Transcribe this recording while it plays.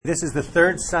This is the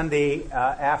third Sunday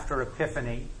after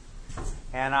Epiphany,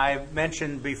 and I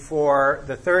mentioned before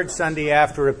the third Sunday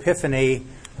after Epiphany,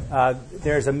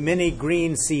 there's a mini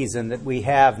green season that we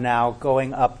have now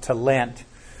going up to Lent.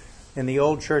 In the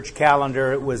old church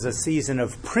calendar, it was a season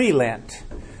of pre-Lent,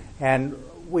 and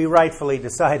we rightfully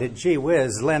decided, gee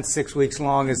whiz, Lent's 6 weeks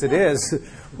long as it is,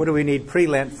 what do we need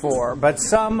pre-Lent for? But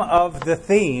some of the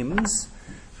themes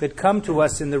that come to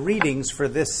us in the readings for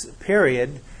this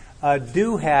period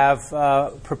do have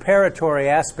preparatory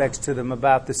aspects to them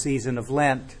about the season of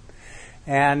Lent.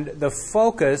 And the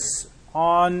focus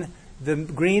on the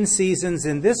green seasons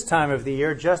in this time of the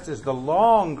year, just as the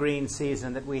long green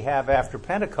season that we have after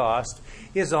Pentecost,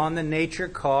 is on the nature,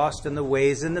 cost, and the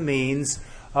ways and the means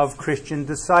of Christian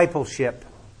discipleship.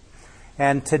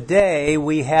 And today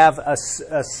we have a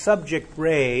subject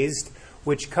raised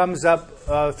which comes up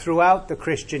throughout the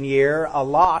Christian year, a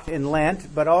lot in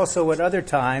Lent, but also at other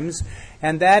times,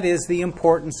 and that is the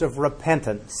importance of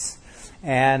repentance.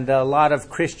 And a lot of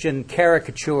Christian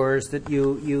caricatures that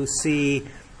you see,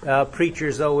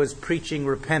 preachers always preaching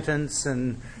repentance,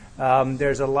 and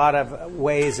there's a lot of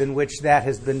ways in which that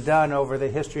has been done over the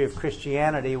history of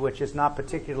Christianity, which is not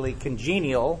particularly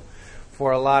congenial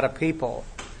for a lot of people.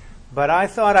 But I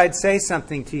thought I'd say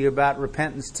something to you about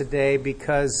repentance today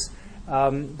because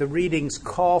the readings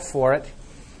call for it,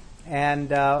 and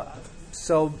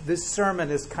so this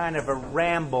sermon is kind of a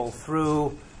ramble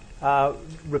through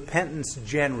repentance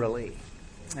generally,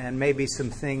 and maybe some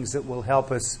things that will help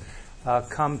us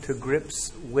come to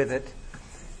grips with it.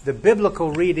 The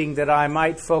biblical reading that I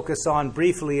might focus on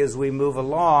briefly as we move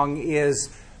along is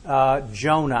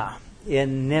Jonah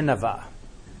in Nineveh,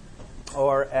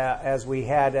 or as we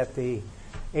had at the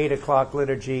 8 o'clock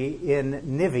liturgy, in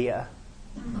Nivea.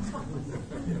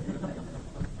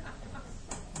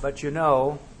 But you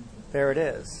know, there it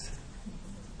is.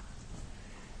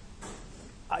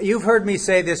 You've heard me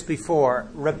say this before.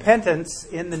 Repentance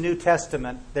in the New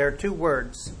Testament, there are two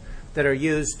words that are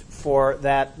used for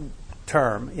that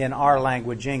term in our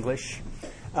language, English.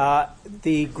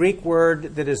 The Greek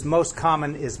word that is most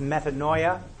common is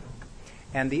metanoia,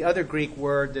 and the other Greek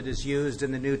word that is used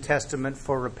in the New Testament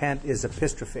for repent is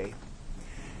epistrophe.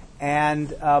 And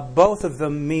both of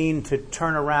them mean to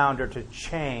turn around or to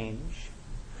change.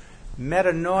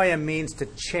 Metanoia means to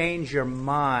change your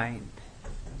mind.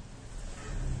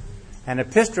 And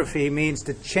epistrophe means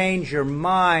to change your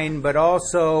mind, but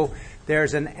also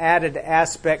there's an added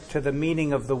aspect to the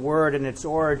meaning of the word and its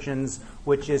origins,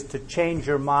 which is to change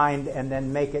your mind and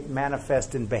then make it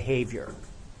manifest in behavior.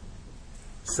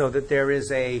 So that there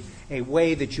is a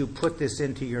way that you put this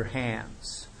into your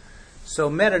hands. So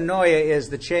metanoia is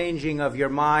the changing of your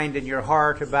mind and your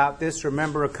heart about this.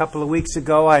 Remember, a couple of weeks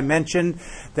ago I mentioned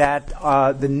that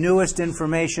the newest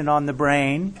information on the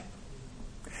brain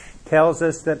tells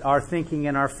us that our thinking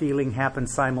and our feeling happen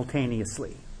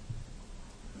simultaneously.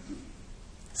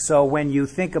 So when you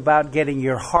think about getting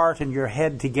your heart and your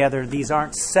head together, these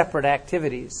aren't separate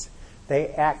activities. They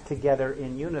act together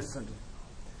in unison.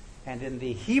 And in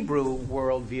the Hebrew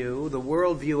worldview, the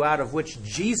worldview out of which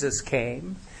Jesus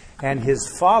came, and his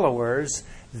followers,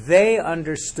 they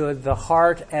understood the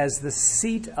heart as the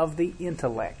seat of the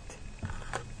intellect.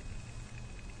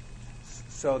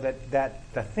 So that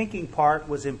the thinking part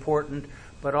was important,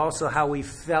 but also how we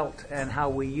felt and how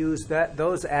we used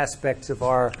those aspects of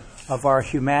our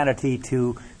humanity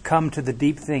to come to the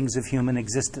deep things of human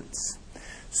existence.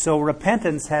 So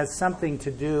repentance has something to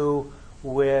do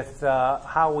with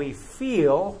how we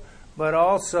feel, but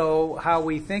also how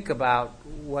we think about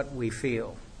what we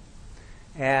feel.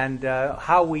 And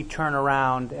how we turn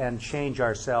around and change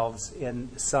ourselves in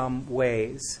some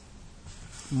ways.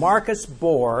 Marcus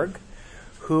Borg,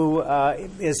 who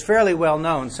is fairly well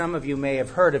known, some of you may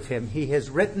have heard of him. He has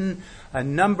written a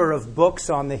number of books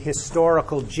on the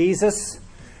historical Jesus.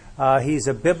 He's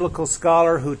a biblical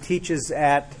scholar who teaches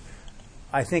at,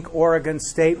 I think, Oregon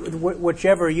State,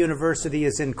 whichever university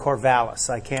is in Corvallis.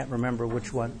 I can't remember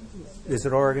which one. Is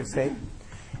it Oregon State?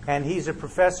 And he's a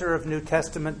professor of New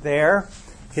Testament there.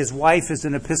 His wife is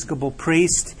an Episcopal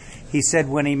priest. He said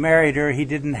when he married her, he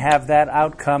didn't have that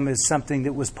outcome as something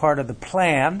that was part of the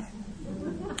plan.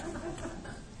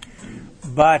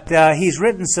 But he's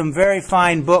written some very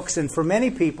fine books, and for many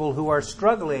people who are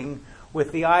struggling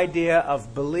with the idea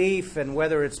of belief and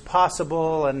whether it's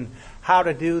possible and how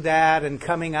to do that and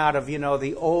coming out of,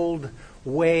 the old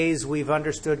ways we've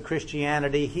understood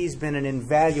Christianity, he's been an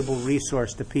invaluable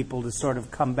resource to people to sort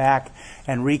of come back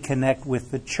and reconnect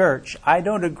with the church. I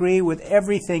don't agree with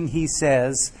everything he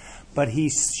says, but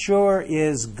he sure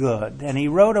is good. And he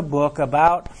wrote a book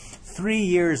about 3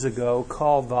 years ago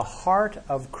called The Heart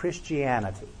of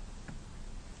Christianity.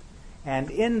 And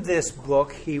in this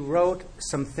book, he wrote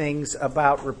some things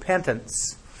about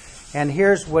repentance. And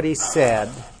here's what he said.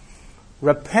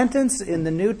 Repentance in the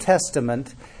New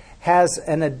Testament has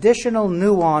an additional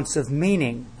nuance of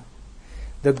meaning.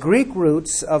 The Greek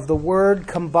roots of the word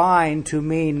combine to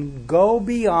mean go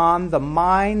beyond the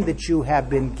mind that you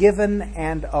have been given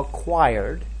and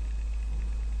acquired.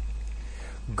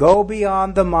 Go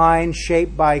beyond the mind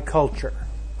shaped by culture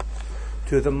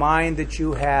to the mind that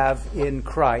you have in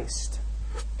Christ.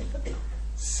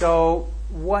 So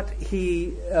what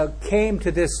he came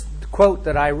to this quote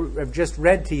that I have just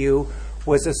read to you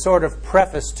was a sort of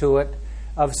preface to it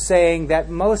of saying that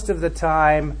most of the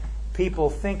time people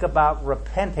think about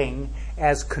repenting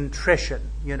as contrition,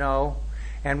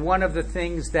 And one of the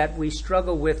things that we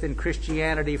struggle with in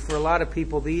Christianity for a lot of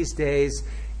people these days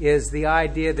is the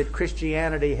idea that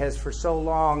Christianity has for so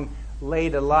long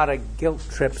laid a lot of guilt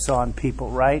trips on people,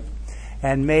 right?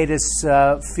 And made us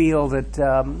feel that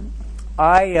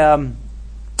I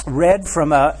read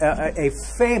from a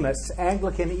famous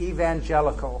Anglican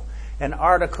evangelical an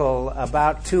article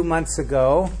about 2 months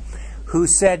ago who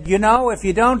said, if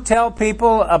you don't tell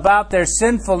people about their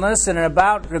sinfulness and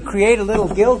about to create a little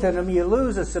guilt in them, you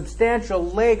lose a substantial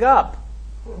leg up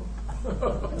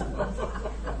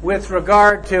with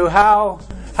regard to how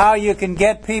you can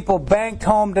get people banked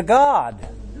home to God,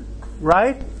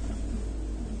 right?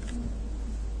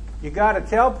 You got to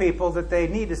tell people that they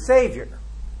need a Savior.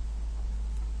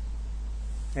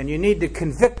 And you need to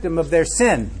convict them of their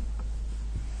sin.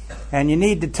 And you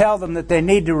need to tell them that they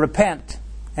need to repent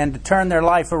and to turn their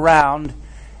life around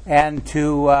and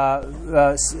to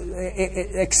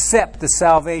accept the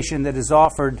salvation that is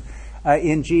offered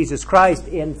in Jesus Christ.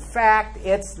 In fact,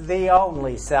 it's the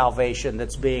only salvation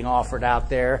that's being offered out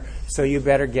there, so you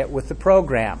better get with the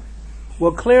program.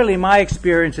 Well, clearly my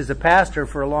experience as a pastor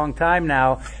for a long time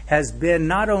now has been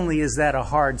not only is that a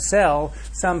hard sell,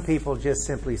 some people just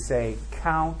simply say,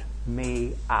 count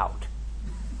me out.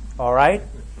 All right?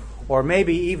 Or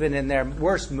maybe even in their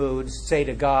worst moods, say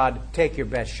to God, take your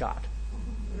best shot.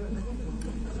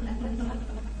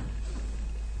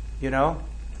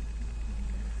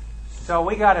 So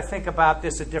we got to think about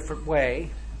this a different way.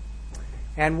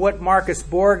 And what Marcus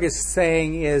Borg is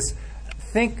saying is,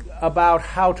 think about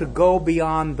how to go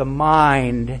beyond the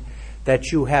mind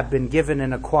that you have been given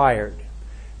and acquired.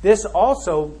 This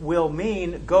also will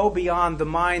mean go beyond the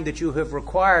mind that you have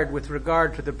acquired with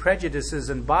regard to the prejudices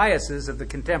and biases of the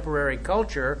contemporary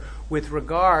culture with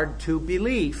regard to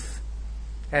belief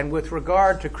and with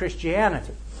regard to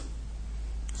Christianity.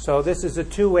 So this is a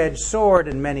two-edged sword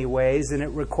in many ways, and it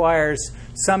requires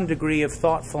some degree of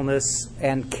thoughtfulness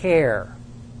and care.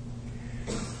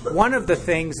 One of the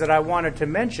things that I wanted to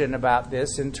mention about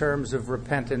this in terms of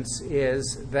repentance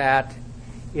is that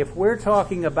if we're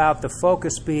talking about the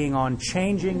focus being on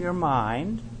changing your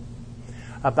mind,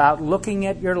 about looking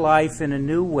at your life in a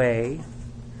new way,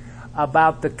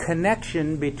 about the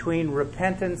connection between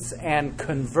repentance and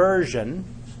conversion,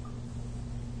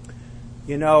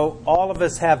 all of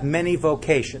us have many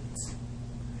vocations.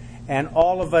 And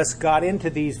all of us got into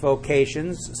these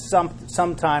vocations,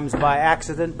 sometimes by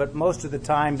accident, but most of the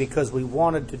time because we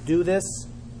wanted to do this.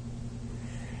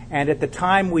 And at the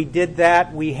time we did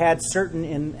that, we had a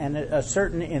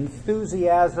certain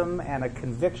enthusiasm and a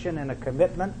conviction and a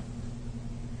commitment.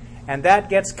 And that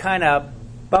gets kind of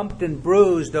bumped and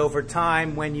bruised over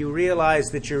time when you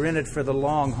realize that you're in it for the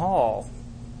long haul.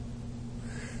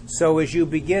 So as you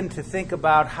begin to think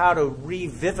about how to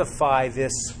revivify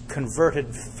this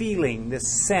converted feeling,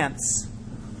 this sense,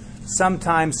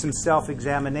 sometimes some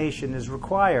self-examination is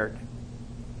required.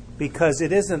 Because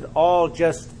it isn't all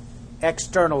just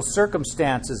external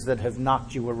circumstances that have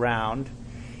knocked you around.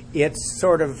 It's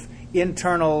sort of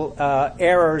internal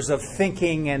errors of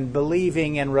thinking and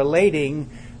believing and relating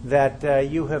that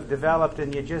you have developed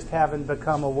and you just haven't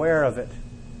become aware of it.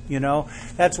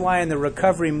 That's why in the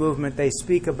recovery movement they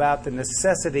speak about the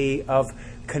necessity of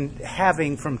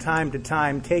having from time to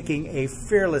time taking a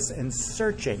fearless and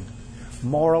searching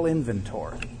moral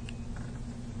inventory.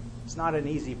 It's not an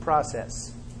easy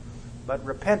process. But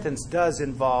repentance does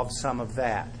involve some of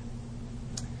that.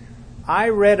 I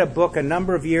read a book a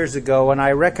number of years ago, and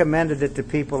I recommended it to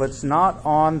people. It's not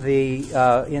on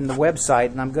in the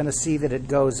website, and I'm going to see that it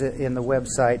goes in the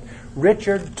website.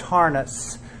 Richard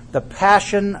Tarnas, The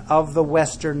Passion of the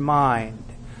Western Mind,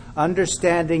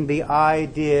 Understanding the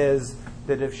Ideas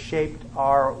that Have Shaped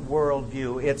Our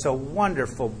Worldview. It's a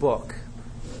wonderful book.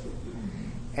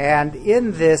 And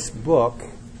in this book,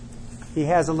 he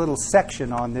has a little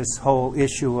section on this whole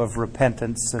issue of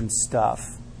repentance and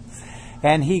stuff.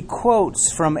 And he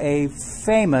quotes from a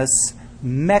famous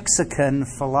Mexican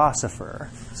philosopher,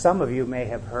 some of you may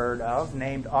have heard of,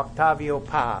 named Octavio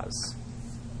Paz.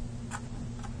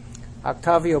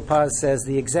 Octavio Paz says,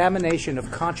 "The examination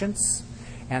of conscience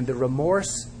and the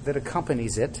remorse that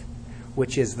accompanies it,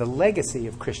 which is the legacy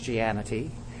of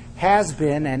Christianity, has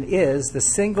been and is the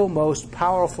single most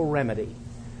powerful remedy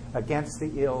against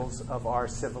the ills of our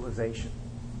civilization."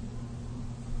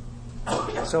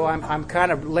 So I'm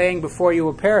kind of laying before you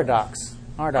a paradox,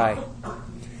 aren't I?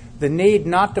 The need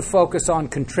not to focus on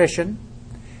contrition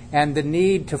and the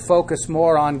need to focus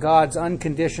more on God's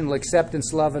unconditional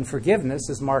acceptance, love, and forgiveness,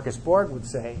 as Marcus Borg would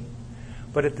say.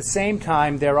 But at the same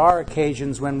time, there are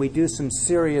occasions when we do some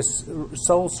serious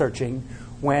soul searching,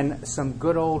 when some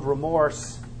good old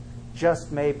remorse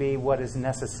just may be what is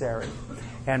necessary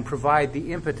and provide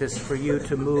the impetus for you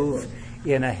to move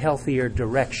in a healthier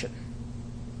direction.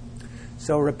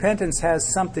 So repentance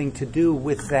has something to do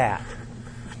with that.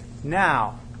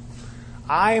 Now,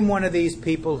 I'm one of these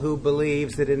people who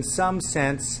believes that in some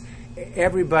sense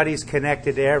everybody's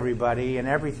connected to everybody and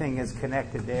everything is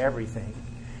connected to everything.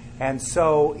 And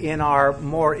so in our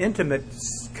more intimate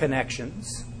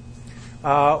connections,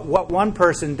 what one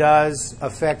person does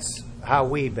affects how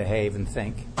we behave and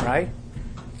think, right?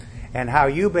 And how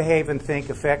you behave and think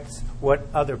affects what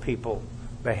other people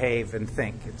behave and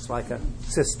think. It's like a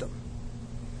system.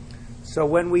 So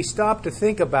when we stop to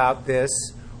think about this,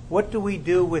 what do we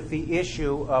do with the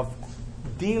issue of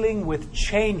dealing with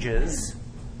changes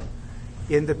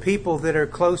in the people that are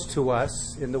close to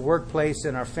us, in the workplace,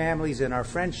 in our families, in our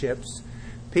friendships,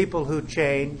 people who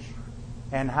change,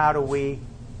 and how do we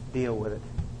deal with it?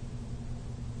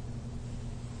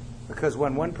 Because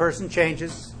when one person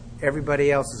changes,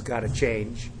 everybody else has got to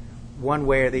change one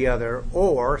way or the other,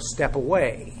 or step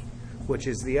away, which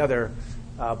is the other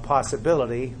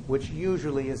possibility, which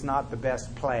usually is not the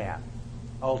best plan,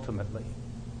 ultimately.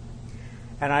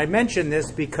 And I mention this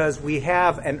because we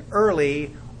have an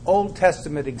early Old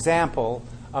Testament example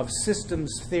of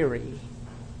systems theory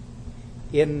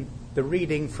in the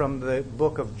reading from the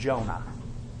book of Jonah.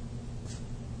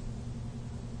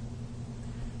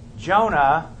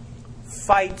 Jonah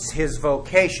fights his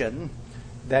vocation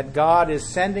that God is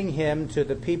sending him to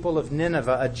the people of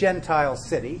Nineveh, a Gentile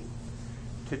city,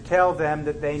 to tell them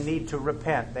that they need to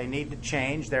repent. They need to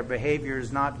change. Their behavior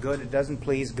is not good. It doesn't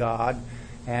please God.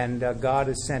 And God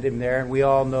has sent him there. And we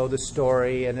all know the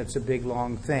story, and it's a big,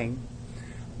 long thing.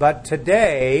 But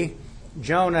today,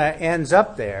 Jonah ends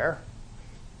up there,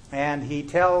 and he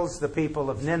tells the people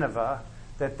of Nineveh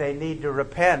that they need to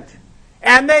repent.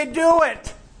 And they do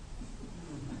it!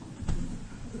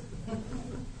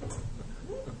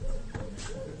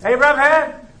 Hey,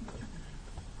 Roughhead!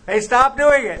 Hey, stop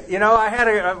doing it. You know, I had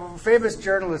a famous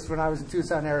journalist when I was in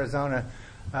Tucson, Arizona,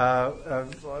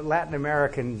 Latin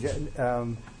American,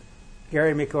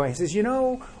 Gary McCoy. He says, you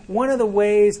know, one of the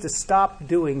ways to stop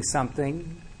doing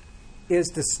something is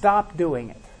to stop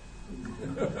doing it.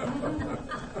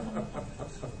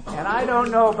 And I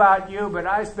don't know about you, but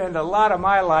I spend a lot of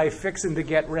my life fixing to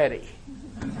get ready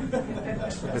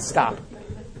to stop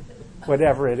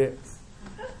whatever it is.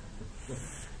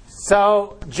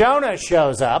 So Jonah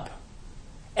shows up,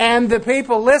 and the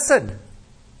people listen.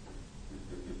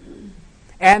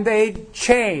 And they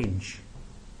change.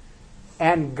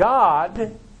 And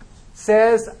God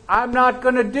says, I'm not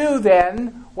going to do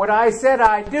then what I said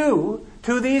I'd do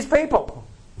to these people.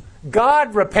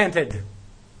 God repented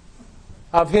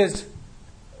of his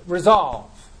resolve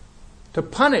to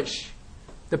punish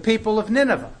the people of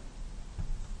Nineveh.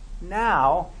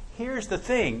 Now, here's the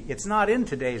thing. It's not in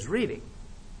today's reading.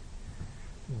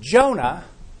 Jonah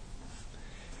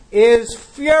is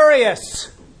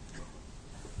furious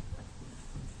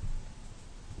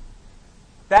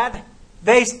that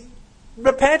they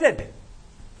repented.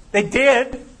 They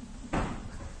did.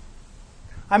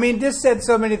 I mean, this said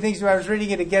so many things. When I was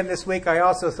reading it again this week, I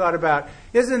also thought about,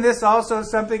 isn't this also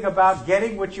something about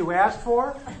getting what you asked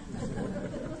for?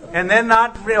 And then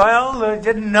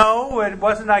didn't know. It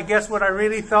wasn't, I guess, what I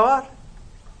really thought.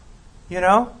 You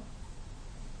know?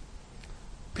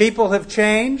 People have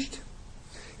changed.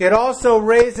 It also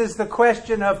raises the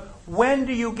question of when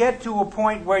do you get to a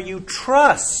point where you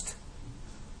trust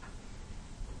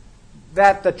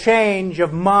that the change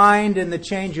of mind and the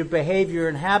change of behavior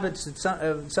and habits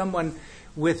of someone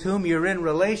with whom you're in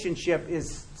relationship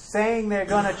is saying they're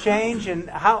going to change? And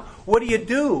what do you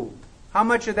do? How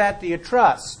much of that do you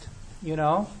trust? You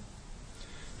know?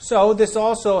 So this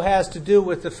also has to do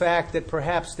with the fact that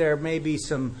perhaps there may be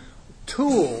some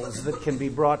tools that can be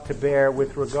brought to bear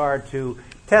with regard to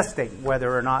testing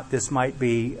whether or not this might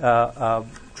be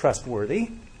trustworthy.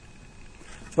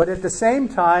 But at the same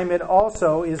time, it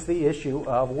also is the issue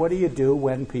of what do you do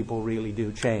when people really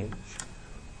do change?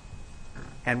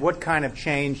 And what kind of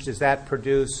change does that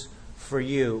produce for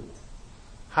you?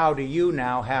 How do you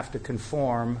now have to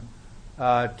conform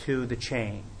to the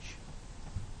change?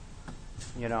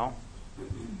 You know?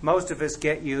 Most of us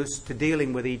get used to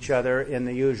dealing with each other in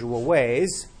the usual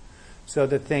ways so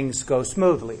that things go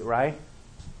smoothly, right?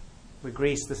 We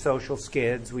grease the social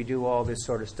skids, we do all this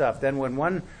sort of stuff. Then when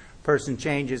one person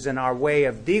changes and our way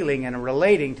of dealing and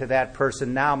relating to that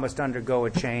person now must undergo a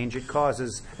change, it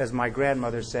causes, as my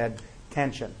grandmother said,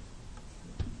 tension.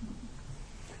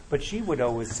 But she would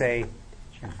always say,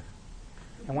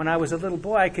 and when I was a little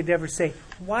boy, I could never say,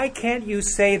 why can't you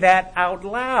say that out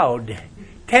loud?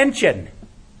 Tension.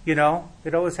 You know,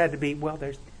 it always had to be, well,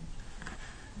 there's...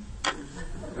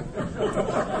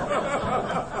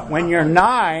 When you're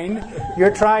 9,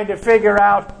 you're trying to figure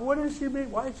out, what does she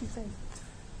mean? Why did she say that?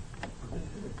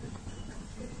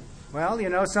 Well, you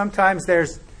know, sometimes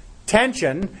there's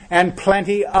tension and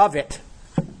plenty of it.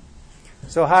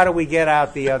 So how do we get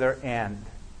out the other end?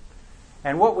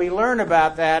 And what we learn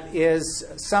about that is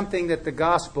something that the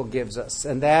gospel gives us,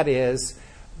 and that is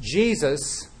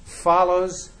Jesus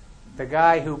follows the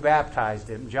guy who baptized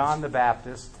him, John the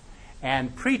Baptist,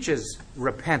 and preaches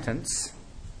repentance.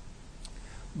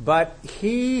 But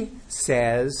he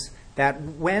says that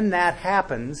when that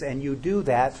happens and you do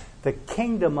that, the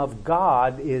kingdom of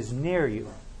God is near you.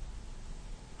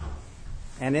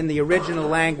 And in the original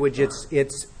language,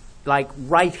 it's like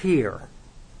right here.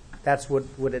 That's what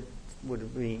it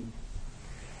would mean.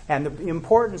 And the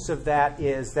importance of that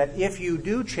is that if you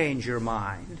do change your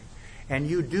mind and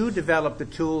you do develop the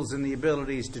tools and the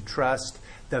abilities to trust,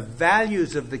 the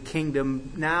values of the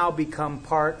kingdom now become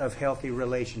part of healthy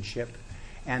relationship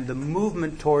and the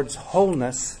movement towards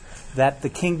wholeness that the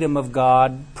kingdom of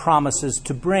God promises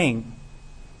to bring.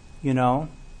 You know,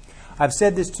 I've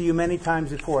said this to you many times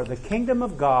before. The kingdom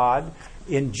of God,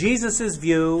 in Jesus'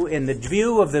 view, in the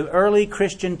view of the early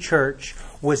Christian church,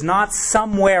 was not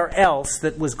somewhere else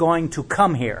that was going to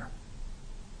come here,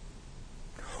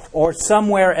 or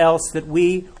somewhere else that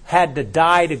we had to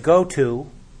die to go to,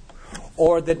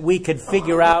 or that we could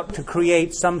figure out to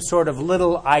create some sort of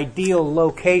little ideal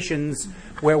locations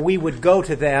where we would go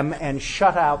to them and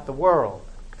shut out the world.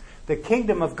 The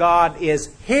kingdom of God is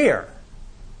here.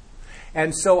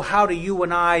 And so how do you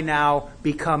and I now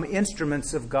become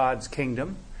instruments of God's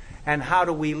kingdom? And how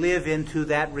do we live into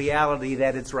that reality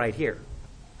that it's right here?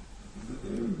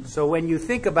 So when you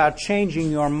think about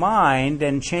changing your mind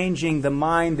and changing the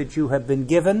mind that you have been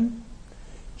given,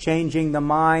 changing the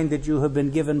mind that you have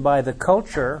been given by the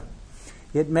culture,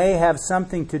 it may have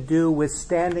something to do with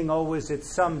standing always at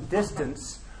some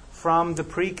distance from the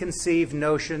preconceived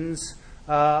notions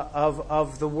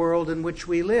of the world in which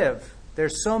we live.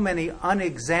 There's so many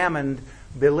unexamined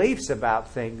beliefs about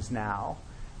things now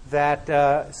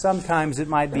that sometimes it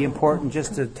might be important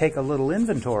just to take a little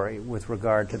inventory with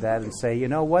regard to that and say, you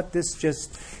know what, this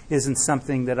just isn't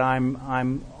something that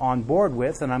I'm on board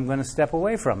with, and I'm going to step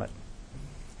away from it.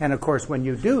 And of course, when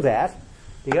you do that,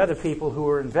 the other people who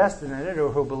are invested in it or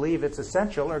who believe it's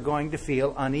essential are going to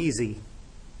feel uneasy.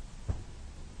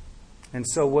 And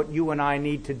so what you and I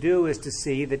need to do is to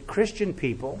see that Christian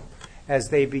people, as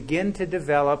they begin to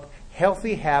develop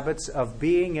healthy habits of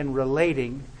being and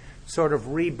relating, sort of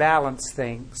rebalance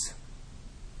things.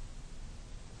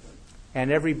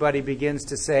 And everybody begins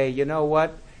to say, you know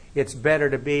what, it's better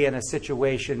to be in a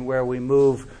situation where we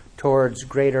move towards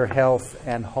greater health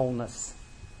and wholeness.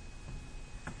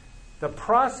 The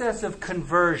process of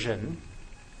conversion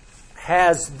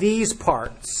has these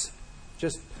parts.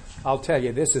 Just, I'll tell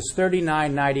you, this is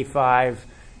 $39.95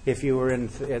 if you were in,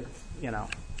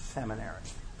 seminary.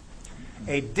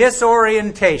 A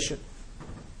disorientation.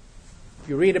 If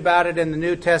you read about it in the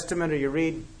New Testament or you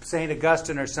read St.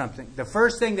 Augustine or something, the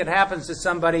first thing that happens to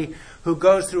somebody who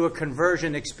goes through a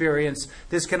conversion experience,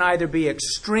 this can either be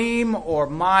extreme or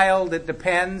mild, it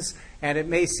depends, and it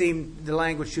may seem the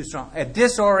language too strong. A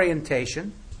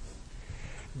disorientation.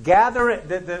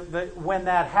 When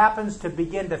that happens, to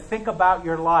begin to think about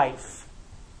your life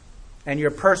and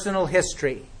your personal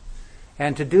history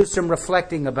and to do some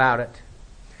reflecting about it.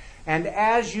 And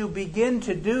as you begin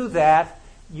to do that,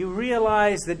 you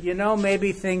realize that,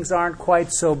 maybe things aren't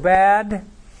quite so bad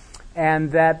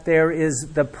and that there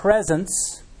is the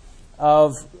presence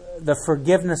of the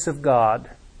forgiveness of God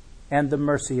and the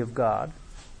mercy of God.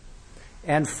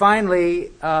 And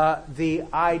finally, the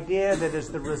idea that as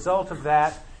the result of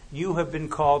that, you have been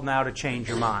called now to change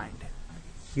your mind.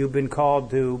 You've been called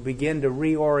to begin to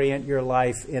reorient your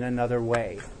life in another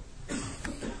way.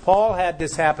 Paul had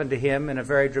this happen to him in a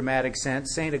very dramatic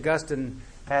sense. St. Augustine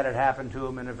had it happen to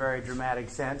him in a very dramatic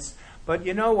sense. But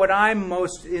you know what I'm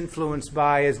most influenced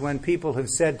by is when people have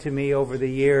said to me over the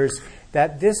years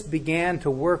that this began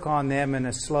to work on them in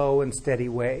a slow and steady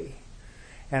way.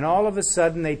 And all of a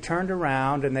sudden they turned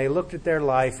around and they looked at their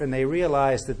life and they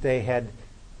realized that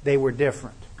they were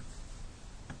different.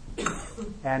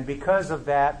 And because of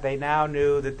that, they now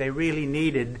knew that they really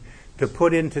needed to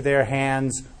put into their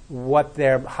hands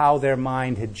how their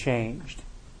mind had changed.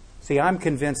 See, I'm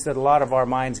convinced that a lot of our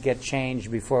minds get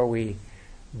changed before we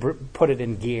put it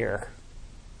in gear.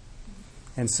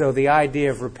 And so the idea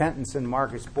of repentance in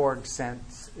Marcus Borg's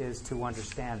sense is to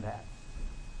understand that.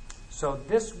 So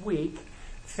this week,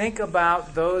 think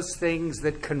about those things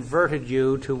that converted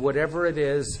you to whatever it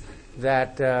is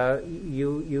that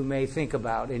you may think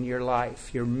about in your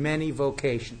life, your many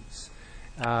vocations,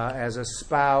 as a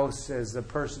spouse, as a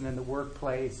person in the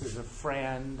workplace, as a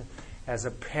friend, as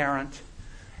a parent.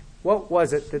 What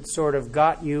was it that sort of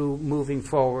got you moving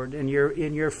forward in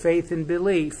your faith and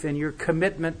belief, in your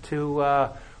commitment to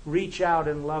reach out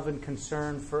in love and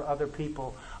concern for other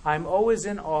people? I'm always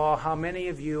in awe how many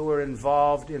of you are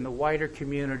involved in the wider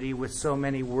community with so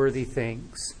many worthy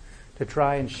things to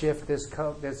try and shift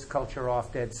this culture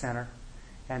off dead center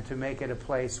and to make it a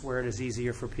place where it is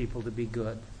easier for people to be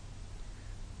good.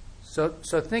 So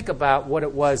think about what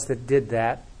it was that did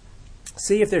that.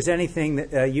 See if there's anything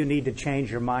that you need to change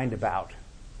your mind about.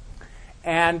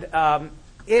 And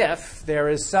if there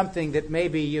is something that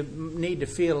maybe you need to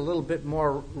feel a little bit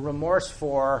more remorse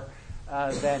for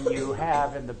than you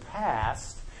have in the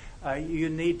past, you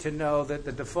need to know that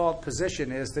the default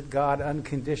position is that God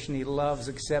unconditionally loves,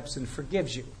 accepts, and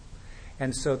forgives you.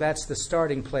 And so that's the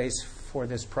starting place for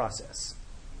this process.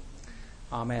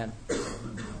 Amen.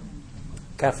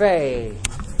 Cafe.